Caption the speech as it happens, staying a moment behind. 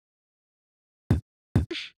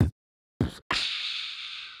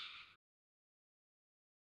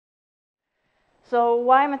So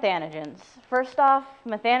why methanogens? First off,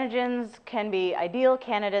 methanogens can be ideal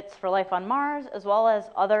candidates for life on Mars as well as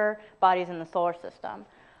other bodies in the solar system.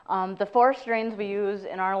 The 4 strains we use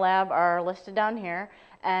in our lab are listed down here,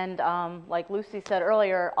 and like Lucy said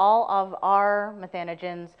earlier, all of our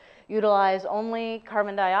methanogens utilize only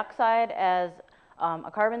carbon dioxide as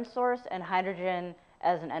a carbon source and hydrogen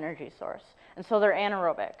as an energy source. And so they're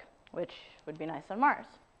anaerobic, which would be nice on Mars.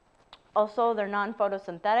 Also, they're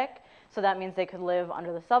non-photosynthetic, so that means they could live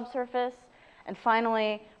under the subsurface. And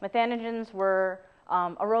finally, methanogens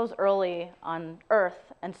arose early on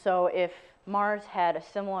Earth, and so if Mars had a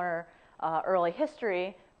similar early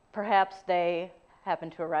history, perhaps they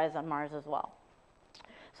happen to arise on Mars as well.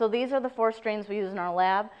 So these are the 4 strains we use in our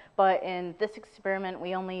lab, but in this experiment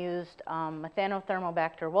we only used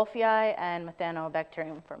Methanothermobacter wolffii and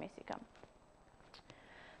Methanobacterium formicicum.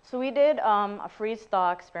 So we did a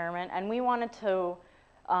freeze-thaw experiment, and we wanted to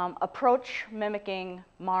approach mimicking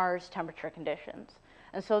Mars temperature conditions.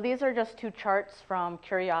 And so these are just 2 charts from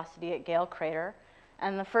Curiosity at Gale Crater.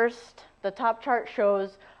 And the top chart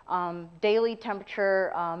shows daily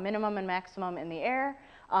temperature minimum and maximum in the air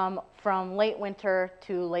from late winter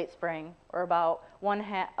to late spring, or about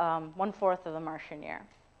 1/4 of the Martian year.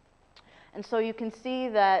 And so you can see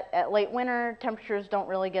that at late winter, temperatures don't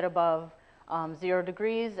really get above 0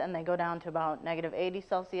 degrees, and they go down to about -80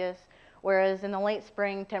 Celsius, whereas in the late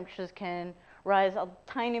spring, temperatures can rise a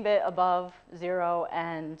tiny bit above 0,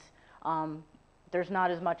 and there's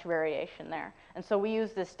not as much variation there. And so we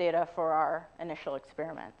use this data for our initial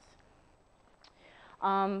experiments.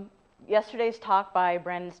 Yesterday's talk by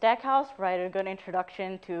Brandon Stackhouse provided a good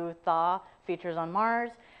introduction to Thaw features on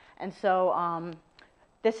Mars. And so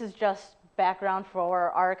this is just background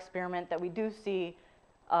for our experiment, that we do see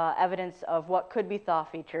evidence of what could be Thaw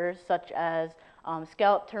features, such as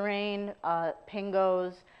scallop terrain,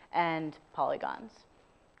 pingos, and polygons.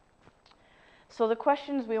 So the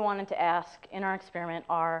questions we wanted to ask in our experiment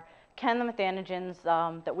are, can the methanogens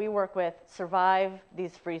that we work with survive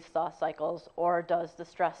these freeze-thaw cycles, or does the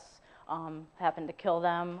stress happen to kill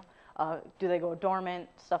them? Do they go dormant?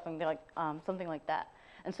 Something like that.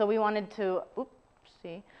 And so we wanted to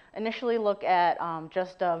initially look at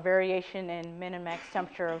just a variation in min and max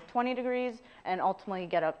temperature of 20 degrees and ultimately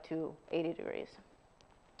get up to 80 degrees.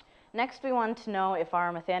 Next, we wanted to know if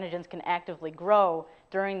our methanogens can actively grow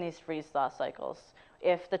during these freeze-thaw cycles.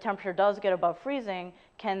 If the temperature does get above freezing,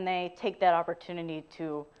 can they take that opportunity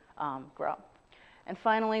to grow? And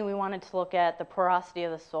finally, we wanted to look at the porosity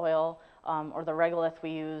of the soil, or the regolith we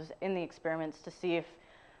use in the experiments, to see if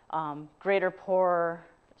greater pore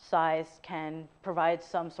size can provide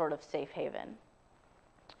some sort of safe haven.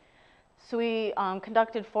 So we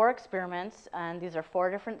conducted 4 experiments, and these are 4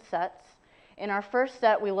 different sets. In our first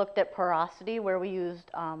set, we looked at porosity, where we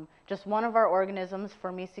used just one of our organisms,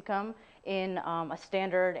 formicicum, in a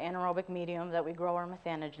standard anaerobic medium that we grow our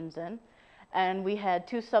methanogens in. And we had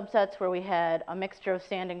 2 subsets where we had a mixture of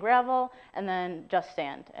sand and gravel, and then just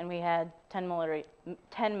sand. And we had 10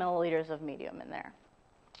 milliliters of medium in there.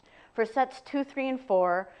 For sets 2, 3, and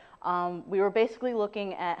 4, we were basically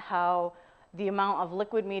looking at how the amount of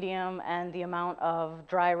liquid medium and the amount of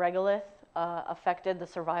dry regolith affected the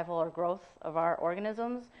survival or growth of our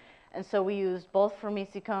organisms. And so we used both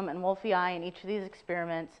formicicum and wolffii in each of these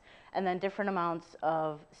experiments, and then different amounts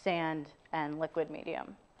of sand and liquid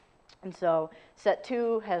medium. And so set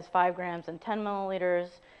 2 has 5 grams and 10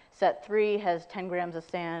 milliliters. Set 3 has 10 grams of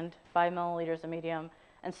sand, 5 milliliters of medium.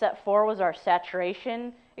 And set 4 was our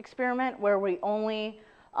saturation experiment, where we only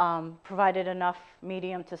provided enough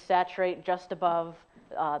medium to saturate just above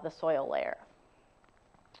the soil layer.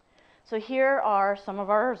 So here are some of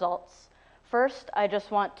our results. First, I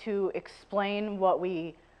just want to explain what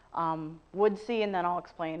we would see, and then I'll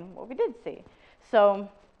explain what we did see. So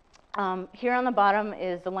here on the bottom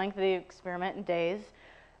is the length of the experiment in days.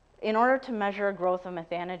 In order to measure growth of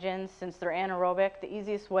methanogens, since they're anaerobic, the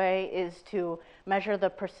easiest way is to measure the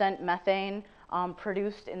percent methane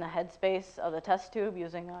produced in the headspace of the test tube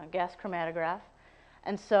using a gas chromatograph.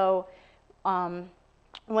 And so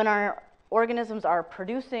when our organisms are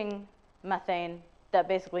producing methane, that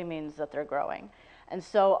basically means that they're growing. And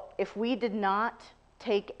so if we did not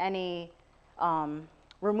take any,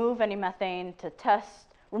 remove any methane to test,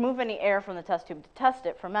 remove any air from the test tube to test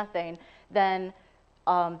it for methane, then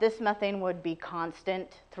this methane would be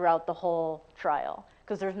constant throughout the whole trial,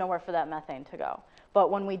 because there's nowhere for that methane to go. But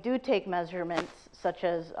when we do take measurements, such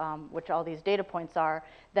as which all these data points are,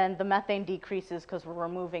 then the methane decreases because we're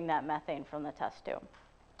removing that methane from the test tube.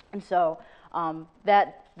 And so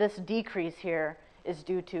this decrease here is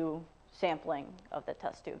due to sampling of the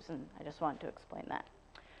test tubes, and I just wanted to explain that.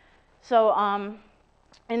 So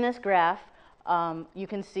in this graph, you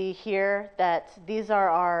can see here that these are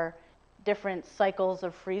our different cycles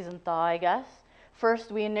of freeze and thaw, I guess.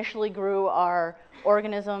 First, we initially grew our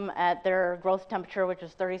organism at their growth temperature, which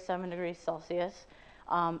is 37 degrees Celsius.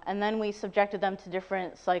 And then we subjected them to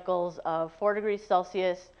different cycles of 4 degrees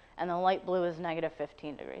Celsius, and the light blue is negative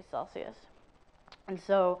 15 degrees Celsius. And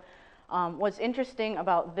so what's interesting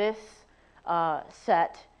about this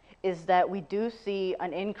set is that we do see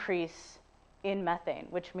an increase in methane,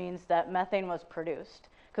 which means that methane was produced,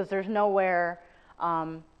 because there's nowhere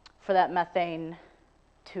for that methane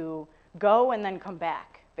to go and then come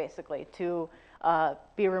back, basically, to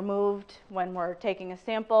be removed when we're taking a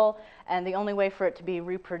sample, and the only way for it to be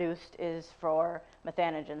reproduced is for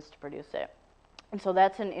methanogens to produce it. And so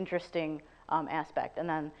that's an interesting aspect. And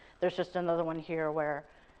then there's just another one here where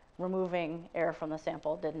removing air from the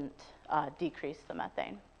sample didn't decrease the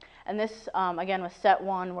methane. And this, again, was set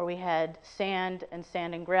 1 where we had sand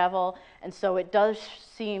and gravel. And so it does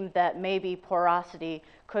seem that maybe porosity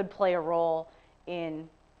could play a role in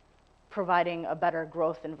providing a better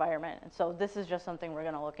growth environment. And so this is just something we're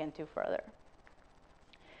going to look into further.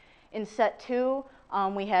 In set 2,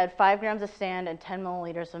 we had 5 grams of sand and 10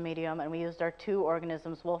 milliliters of medium, and we used our 2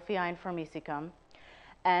 organisms, Wolffii and Formicicum.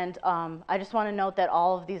 And I just want to note that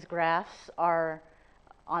all of these graphs are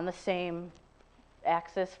on the same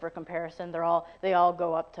axis for comparison. They all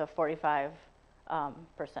go up to 45%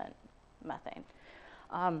 methane.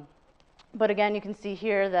 But again, you can see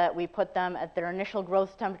here that we put them at their initial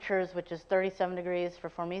growth temperatures, which is 37 degrees for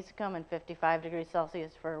Formicicum and 55 degrees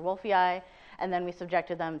Celsius for Wolffii, and then we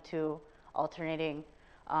subjected them to alternating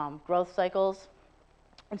growth cycles.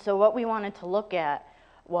 And so what we wanted to look at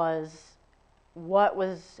was what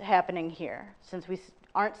was happening here. Since we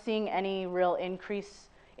aren't seeing any real increase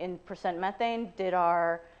in percent methane, did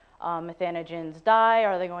our methanogens die?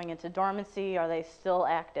 Are they going into dormancy? Are they still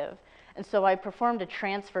active? And so I performed a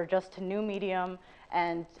transfer just to new medium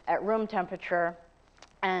and at room temperature,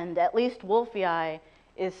 and at least Wolffii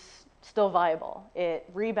is still viable. It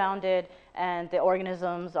rebounded, and the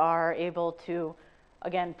organisms are able to,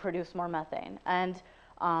 again, produce more methane. And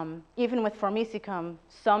even with Formicicum,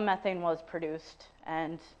 some methane was produced,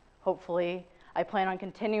 and hopefully I plan on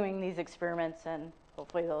continuing these experiments, and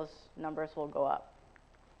hopefully those numbers will go up.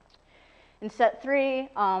 In set 3,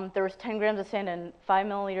 there was 10 grams of sand and 5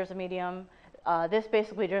 milliliters of medium. This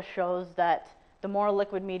basically just shows that the more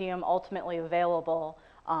liquid medium ultimately available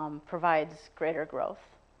provides greater growth.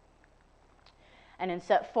 And in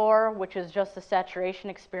set 4, which is just the saturation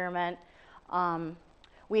experiment,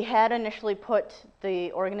 we had initially put the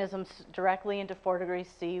organisms directly into 4 degrees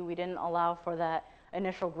C. We didn't allow for that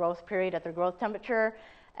initial growth period at their growth temperature,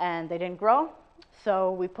 and they didn't grow.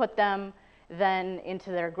 So we put them then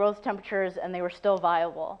into their growth temperatures, and they were still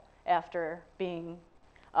viable after being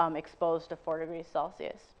exposed to 4 degrees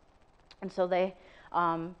Celsius. And so they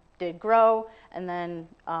did grow, and then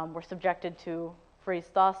were subjected to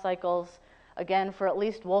freeze-thaw cycles. Again, for at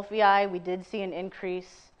least Wolffii, we did see an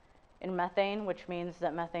increase in methane, which means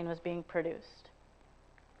that methane was being produced.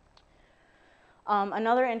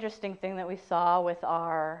 Another interesting thing that we saw with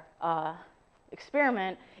our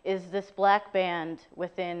experiment is this black band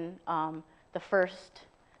within the first.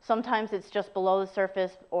 Sometimes it's just below the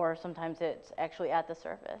surface, or sometimes it's actually at the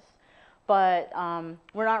surface. But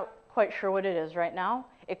we're not quite sure what it is right now.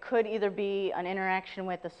 It could either be an interaction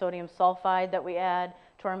with the sodium sulfide that we add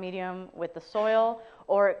to our medium with the soil,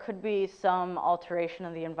 or it could be some alteration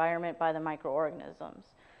of the environment by the microorganisms.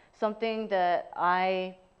 Something that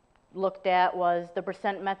I looked at was the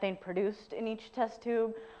percent methane produced in each test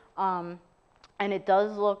tube, and it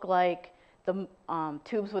does look like the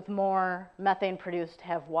tubes with more methane produced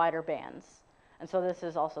have wider bands. And so this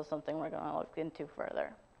is also something we're going to look into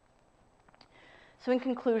further. So in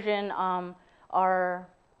conclusion, our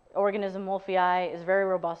organism Wolffii is a very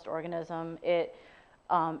robust organism. It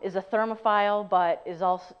is a thermophile, but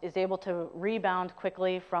is able to rebound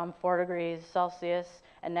quickly from 4 degrees Celsius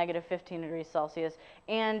and negative 15 degrees Celsius,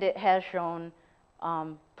 and it has shown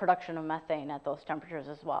production of methane at those temperatures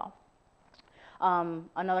as well.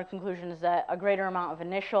 Another conclusion is that a greater amount of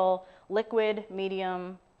initial liquid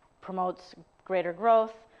medium promotes greater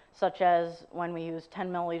growth, such as when we used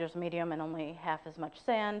 10 milliliters medium and only half as much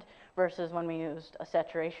sand versus when we used a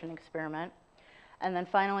saturation experiment. And then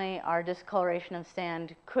finally, our discoloration of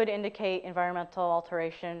sand could indicate environmental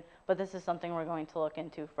alteration, but this is something we're going to look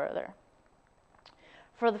into further.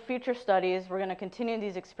 For the future studies, we're going to continue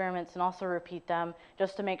these experiments and also repeat them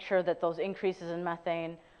just to make sure that those increases in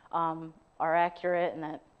methane are accurate and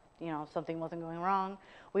that something wasn't going wrong.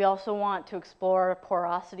 We also want to explore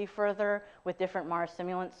porosity further with different Mars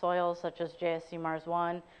simulant soils, such as JSC Mars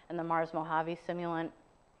 1 and the Mars Mojave simulant.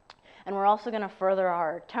 And we're also going to further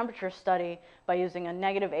our temperature study by using a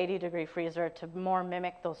negative 80-degree freezer to more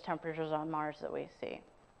mimic those temperatures on Mars that we see.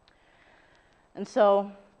 And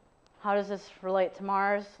so, how does this relate to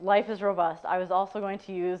Mars? Life is robust. I was also going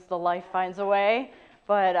to use the life finds a way,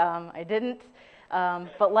 but I didn't.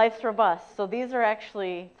 But life's robust. So these are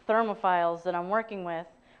actually thermophiles that I'm working with,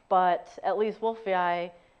 but at least Wolfii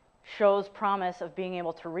shows promise of being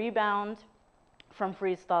able to rebound from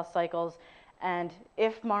freeze-thaw cycles. And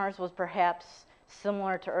if Mars was perhaps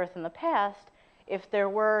similar to Earth in the past, if there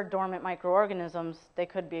were dormant microorganisms, they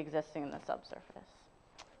could be existing in the subsurface.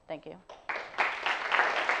 Thank you.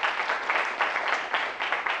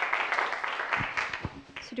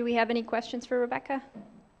 So do we have any questions for Rebecca?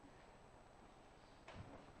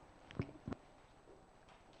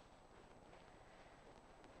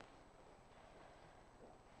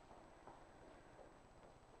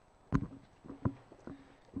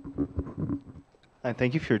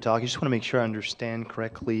 Thank you for your talk. I just want to make sure I understand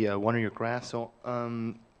correctly one of your graphs. So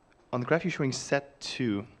on the graph you're showing set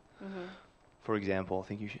 2, for example, I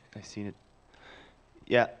think I've seen it.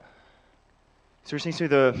 Yeah. So you're saying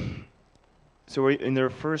so we're in the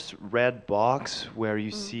first red box where you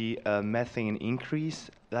see a methane increase,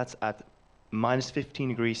 that's at minus 15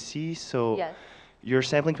 degrees C. So Yes. you're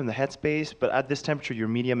sampling from the headspace, but at this temperature your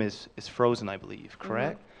medium is frozen, I believe,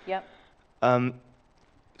 correct? Yep.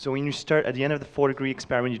 So when you start at the end of the 4-degree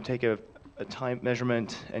experiment, you take a time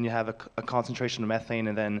measurement and you have a concentration of methane,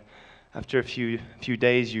 and then after a few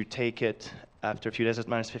days you take it after a few days at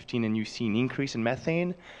minus 15 and you see an increase in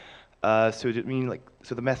methane. So does it mean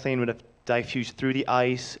so the methane would have diffused through the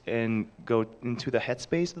ice and go into the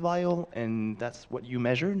headspace of the vial, and that's what you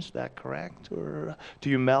measured? Is that correct? Or do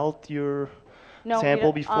you melt your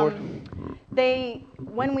sample before?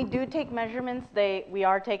 When we do take measurements, we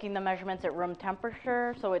are taking the measurements at room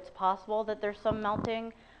temperature, so it's possible that there's some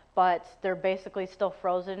melting, but they're basically still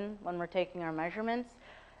frozen when we're taking our measurements.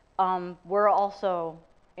 We're also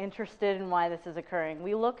interested in why this is occurring.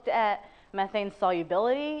 We looked at methane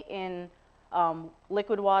solubility in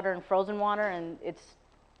liquid water and frozen water, and it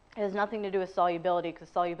has nothing to do with solubility because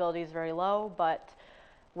solubility is very low, but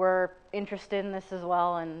we're interested in this as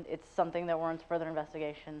well, and it's something that warrants further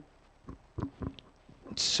investigation.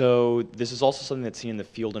 So this is also something that's seen in the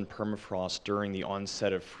field in permafrost. During the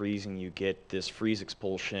onset of freezing, you get this freeze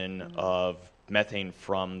expulsion of methane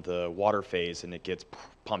from the water phase, and it gets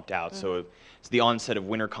pumped out. So as the onset of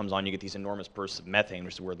winter comes on, you get these enormous bursts of methane,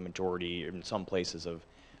 which is where the majority, in some places, of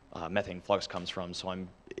methane flux comes from. So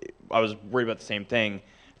I was worried about the same thing.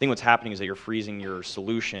 I think what's happening is that you're freezing your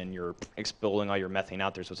solution, you're expelling all your methane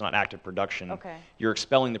out there, so it's not active production. Okay. You're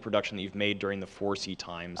expelling the production that you've made during the 4C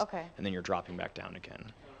times, Okay. and then you're dropping back down again.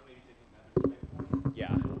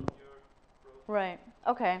 Yeah. Right.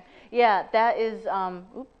 Okay. Yeah, that is,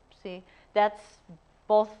 that's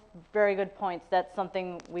both very good points. That's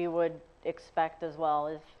something we would expect as well.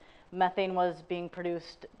 If methane was being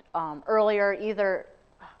produced earlier, either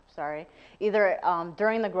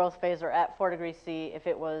during the growth phase or at 4 degrees C, if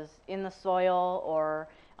it was in the soil or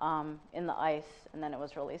in the ice, and then it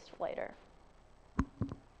was released later.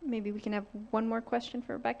 Maybe we can have one more question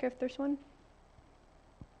for Rebecca if there's one.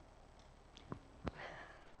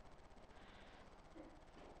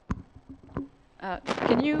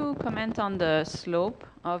 Can you comment on the slope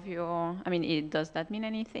of your, does that mean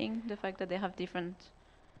anything, the fact that they have different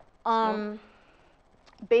slope?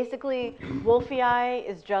 Basically, Wolfii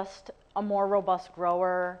is just a more robust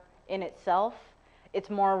grower in itself.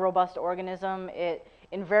 It's more a robust organism.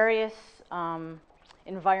 In various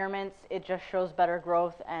environments, it just shows better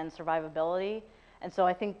growth and survivability. And so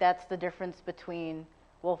I think that's the difference between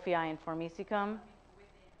Wolfii and Formicicum.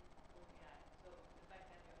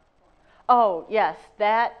 Oh, yes,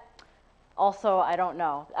 that also I don't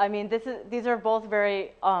know. I mean, these are both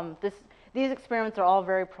very, these experiments are all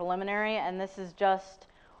very preliminary, and this is just,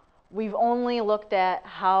 we've only looked at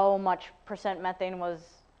how much % methane was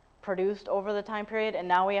produced over the time period, and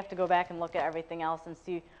now we have to go back and look at everything else and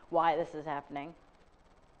see why this is happening.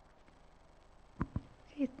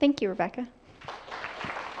 Okay, thank you, Rebecca.